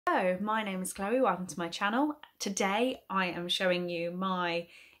Hello, my name is Chloe, welcome to my channel. Today I am showing you my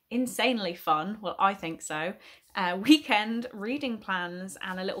insanely fun, well I think so, weekend reading plans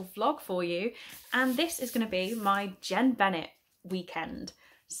and a little vlog for you. And this is going to be my Jenn Bennett weekend.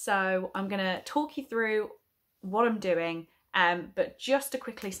 So I'm going to talk you through what I'm doing, but just to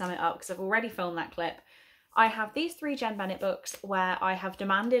quickly sum it up because I've already filmed that clip. I have these 3 Jenn Bennett books where I have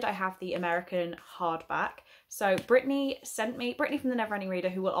demanded I have the American hardback. So Brittany from the Neverending Reader,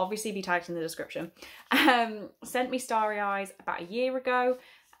 who will obviously be tagged in the description, sent me Starry Eyes about a year ago.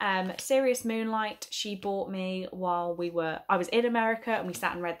 Serious Moonlight she bought me while I was in America and we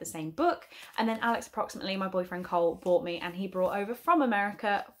sat and read the same book. And then Alex Approximately, my boyfriend Cole, bought me and he brought over from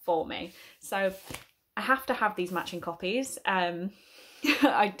America for me. So I have to have these matching copies. I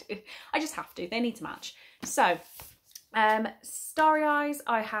just have to, they need to match. So Starry Eyes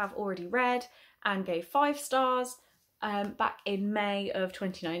I have already read and gave 5 stars back in May of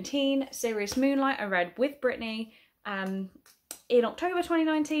 2019. Serious Moonlight I read with Brittany in October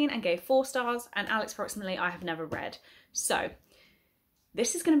 2019 and gave 4 stars, and Alex Approximately I have never read. So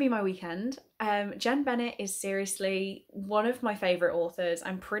this is going to be my weekend. Jenn Bennett is seriously one of my favourite authors.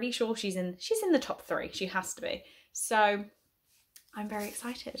 I'm pretty sure she's in the top 3. She has to be. So I'm very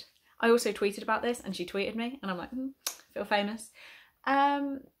excited. I also tweeted about this and she tweeted me and I'm like, I feel famous.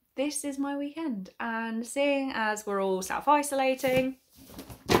 This is my weekend, and seeing as we're all self-isolating,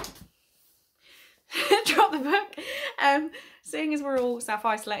 drop the book, seeing as we're all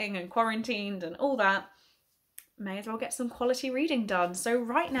self-isolating and quarantined and all that, may as well get some quality reading done. So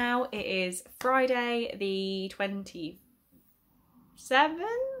right now it is Friday the 27th,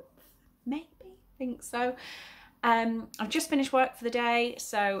 maybe, I think so. I've just finished work for the day,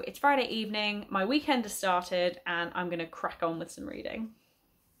 so it's Friday evening, my weekend has started and I'm going to crack on with some reading.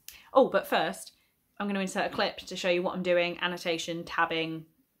 Oh, but first, I'm going to insert a clip to show you what I'm doing, annotation, tabbing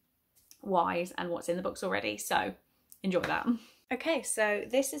wise, and what's in the books already, so enjoy that. Okay, so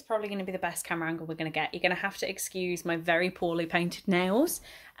this is probably going to be the best camera angle we're going to get. You're going to have to excuse my very poorly painted nails.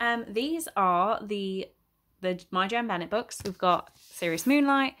 These are my Jenn Bennett books. We've got Serious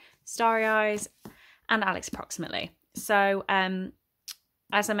Moonlight, Starry Eyes, and Alex Approximately. So,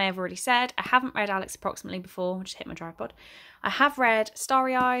 as I may have already said, I haven't read Alex Approximately before. I just hit my tripod. I have read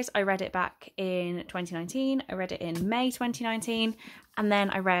Starry Eyes. I read it back in 2019. I read it in May 2019. And then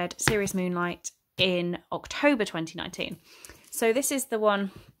I read Serious Moonlight in October 2019. So this is the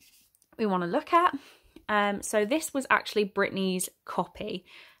one we want to look at. So this was actually Brittany's copy,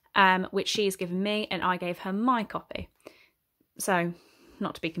 which she's given me, and I gave her my copy. So,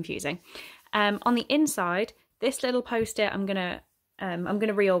 not to be confusing. On the inside, this little post-it, I'm gonna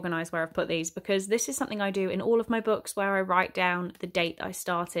reorganise where I've put these, because this is something I do in all of my books where I write down the date I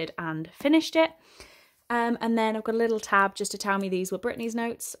started and finished it. And then I've got a little tab just to tell me these were Brittany's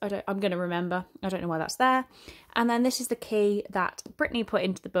notes. I'm going to remember. I don't know why that's there. And then this is the key that Brittany put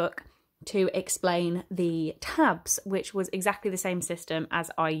into the book to explain the tabs, which was exactly the same system as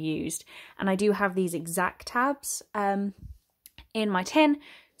I used. And I do have these exact tabs in my tin.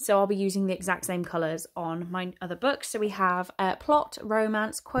 So I'll be using the exact same colours on my other books. So we have plot,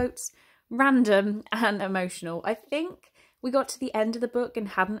 romance, quotes, random and emotional. I think we got to the end of the book and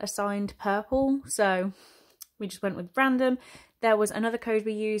hadn't assigned purple, so we just went with random. There was another code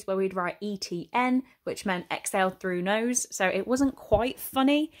we used where we'd write ETN, which meant exhaled through nose. So it wasn't quite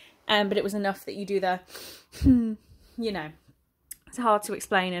funny, but it was enough that you do the, you know, it's hard to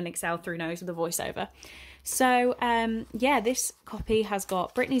explain an exhale through nose with a voiceover. So, yeah, this copy has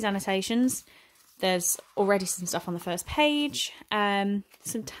got Brittany's annotations. There's already some stuff on the first page, some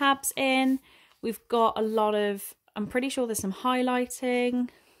tabs in. We've got a lot of, I'm pretty sure there's some highlighting.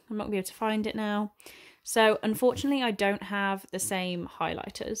 I'm not going to be able to find it now. So, unfortunately, I don't have the same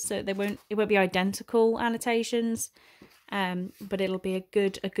highlighters. So it won't be identical annotations, but it'll be a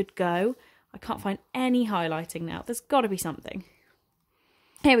good go. I can't find any highlighting now. There's got to be something.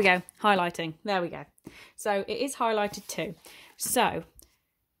 Here we go, highlighting, there we go. So it is highlighted too. So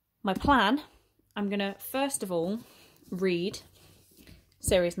my plan, I'm gonna first of all read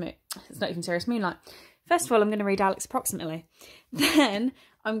it's not even Serious Moonlight. First of all, I'm gonna read Alex Approximately. Then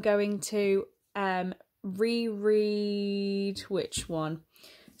I'm going to reread, which one?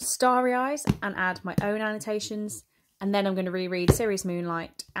 Starry Eyes, and add my own annotations. And then I'm going to reread Serious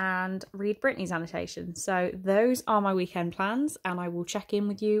Moonlight and read Brittany's annotations. So those are my weekend plans, and I will check in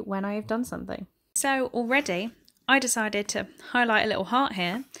with you when I have done something. So already I decided to highlight a little heart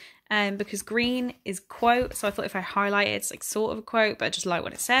here, because green is quote. So I thought if I highlight it, it's like sort of a quote, but I just like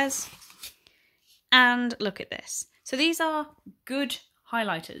what it says. And look at this. So these are good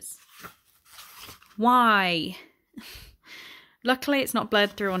highlighters. Why? Luckily it's not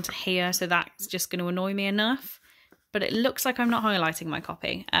blurred through onto here, so that's just going to annoy me enough. But it looks like I'm not highlighting my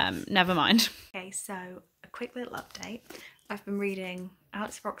copy. Never mind. Okay, so a quick little update. I've been reading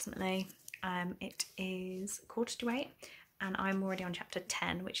Alex Approximately. It is 7:45 and I'm already on chapter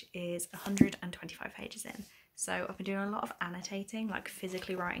 10, which is 125 pages in. So I've been doing a lot of annotating, like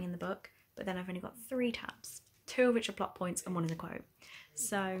physically writing in the book, but then I've only got 3 tabs, 2 of which are plot points and 1 is a quote.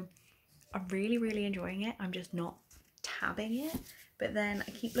 So I'm really enjoying it. I'm just not tabbing it. But then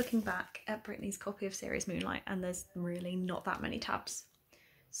I keep looking back at Brittany's copy of Series Moonlight and there's really not that many tabs.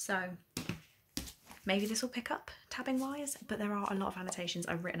 So maybe this will pick up tabbing wise, but there are a lot of annotations.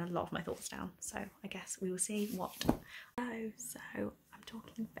 I've written a lot of my thoughts down, so I guess we will see what. So I'm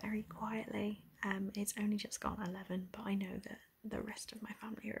talking very quietly. It's only just gone 11, but I know that the rest of my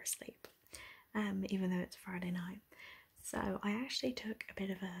family are asleep, even though it's Friday night. So I actually took a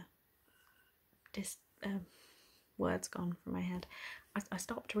bit of a words gone from my head. I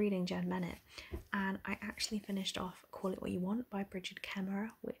stopped reading Jenn Bennett and I actually finished off Call It What You Want by Bridget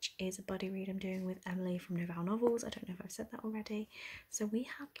Kemmerer, which is a buddy read I'm doing with Emily from Novel Novels. I don't know if I've said that already. So we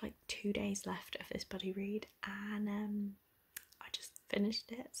had like 2 days left of this buddy read and I just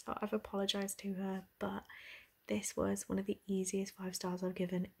finished it, so I've apologised to her, but this was one of the easiest 5 stars I've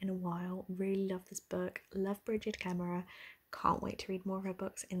given in a while. Really love this book, love Bridget Kemmerer, can't wait to read more of her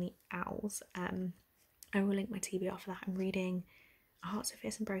books in the Owls. I will link my TBR for that. I'm reading Heart So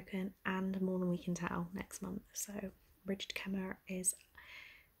Fierce and Broken and More Than We Can Tell next month. So Bridget Kemmerer is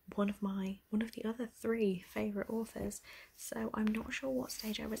one of the other 3 favourite authors. So I'm not sure what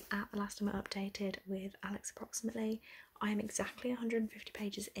stage I was at the last time I updated with Alex Approximately. I am exactly 150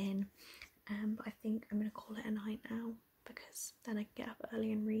 pages in, but I think I'm going to call it a night now because then I can get up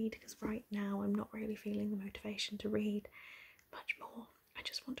early and read, because right now I'm not really feeling the motivation to read much more. I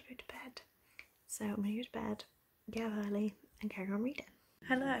just want to go to bed. So I'm going to go to bed, get up early and carry on reading.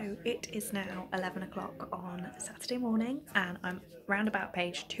 Hello, it is now 11 o'clock on Saturday morning and I'm round about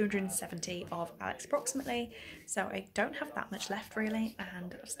page 270 of Alex Approximately, so I don't have that much left really,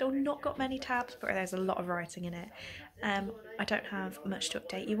 and I've still not got many tabs, but there's a lot of writing in it. I don't have much to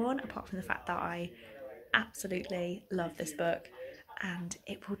update you on apart from the fact that I absolutely love this book and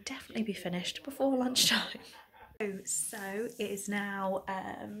it will definitely be finished before lunchtime. So it is now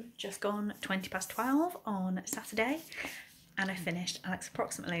just gone 12 on Saturday and I finished Alex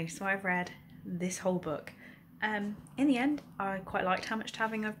Approximately, so I've read this whole book. In the end I quite liked how much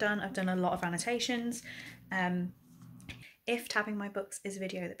tabbing I've done. I've done a lot of annotations. If tabbing my books is a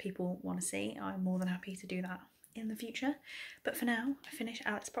video that people want to see, I'm more than happy to do that in the future, but for now I finished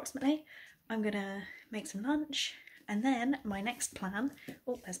Alex Approximately. I'm gonna make some lunch and then my next plan,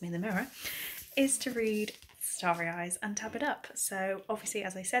 oh there's me in the mirror, is to read Starry Eyes and tab it up. So obviously,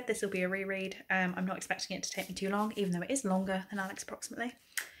 as I said, this will be a reread. I'm not expecting it to take me too long, even though it is longer than Alex Approximately.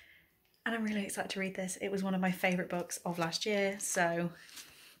 And I'm really excited to read this. It was one of my favourite books of last year, so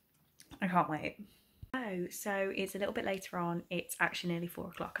I can't wait. Oh, so it's a little bit later on. It's actually nearly 4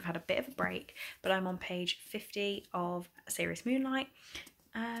 o'clock. I've had a bit of a break, but I'm on page 50 of Series Moonlight.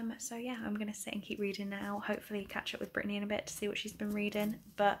 So yeah, I'm going to sit and keep reading now. Hopefully catch up with Brittany in a bit to see what she's been reading.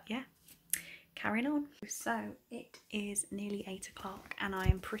 But yeah, carrying on. So it is nearly 8 o'clock and I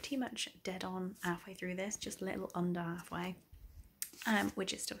am pretty much dead on halfway through this, just a little under halfway,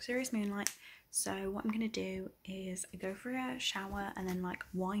 which is still Series Moonlight. So what I'm going to do is go for a shower and then like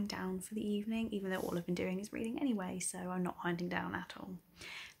wind down for the evening, even though all I've been doing is reading anyway, so I'm not winding down at all.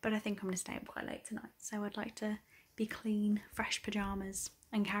 But I think I'm going to stay up quite late tonight, so I'd like to be clean, fresh pyjamas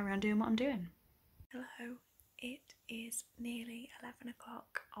and carry on doing what I'm doing. Hello. It is nearly 11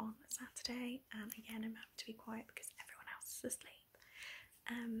 o'clock on Saturday and again I'm having to be quiet because everyone else is asleep.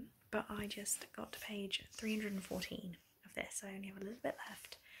 But I just got to page 314 of this, so I only have a little bit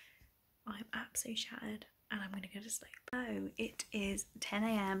left. I'm absolutely shattered and I'm going to go to sleep. So it is 10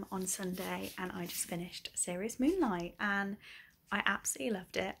 AM on Sunday and I just finished Series Moonlight and I absolutely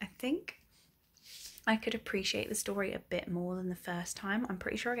loved it. I think I could appreciate the story a bit more than the first time. I'm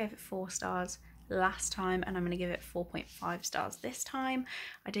pretty sure I gave it 4 stars last time and I'm going to give it 4.5 stars this time.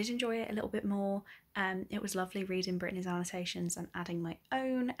 I did enjoy it a little bit more. It was lovely reading Brittany's annotations and adding my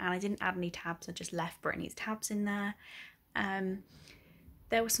own, and I didn't add any tabs, I just left Brittany's tabs in there.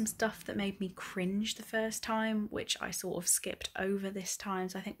 There was some stuff that made me cringe the first time, which I sort of skipped over this time,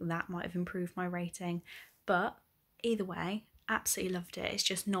 so I think that might have improved my rating. But either way, absolutely loved it. It's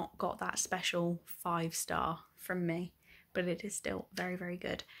just not got that special 5-star from me, but it is still very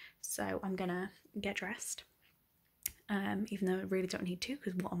good. So I'm gonna get dressed, even though I really don't need to,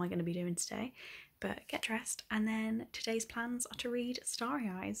 because what am I going to be doing today? But get dressed, and then today's plans are to read Starry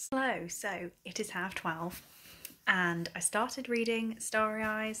Eyes. Hello, so it is 12:30 and I started reading Starry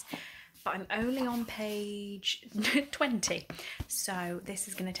Eyes, but I'm only on page 20, so this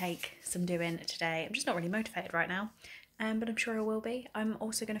is going to take some doing today. I'm just not really motivated right now, but I'm sure I will be. I'm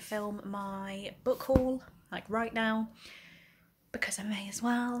also going to film my book haul like right now because I may as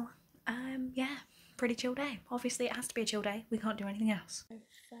well. Yeah, pretty chill day. Obviously it has to be a chill day, we can't do anything else.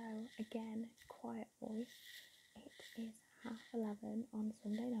 So again, quiet voice. It is 11:30 on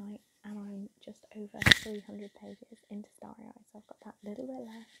Sunday night and I'm just over 300 pages into Starry Eyes, so I've got that little bit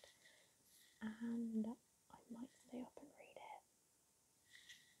left and I might stay up and read it.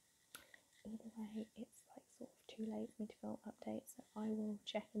 Either way, it's like sort of too late for me to film updates, so I will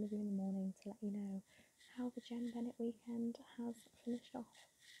check in with you in the morning to let you know how the Jenn Bennett weekend has finished off.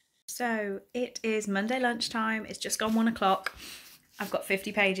 So it is Monday lunchtime, it's just gone 1 o'clock. I've got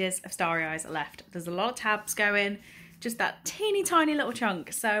 50 pages of Starry Eyes left. There's a lot of tabs going, just that teeny tiny little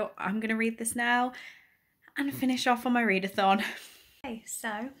chunk. So I'm going to read this now and finish off on my readathon. Okay,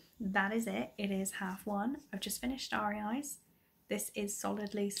 so that is it. It is 1:30. I've just finished Starry Eyes. This is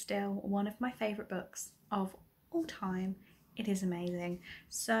solidly still one of my favourite books of all time. It is amazing.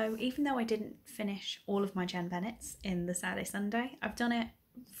 So even though I didn't finish all of my Jenn Bennett's in the Saturday Sunday, I've done it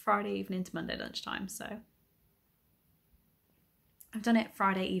Friday evening to Monday lunchtime. So I've done it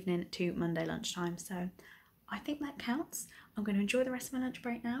Friday evening to Monday lunchtime, so I think that counts. I'm going to enjoy the rest of my lunch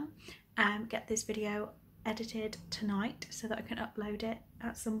break now and get this video edited tonight so that I can upload it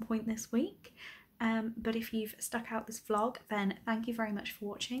at some point this week. But if you've stuck out this vlog, then thank you very much for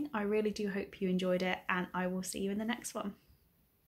watching. I really do hope you enjoyed it and I will see you in the next one.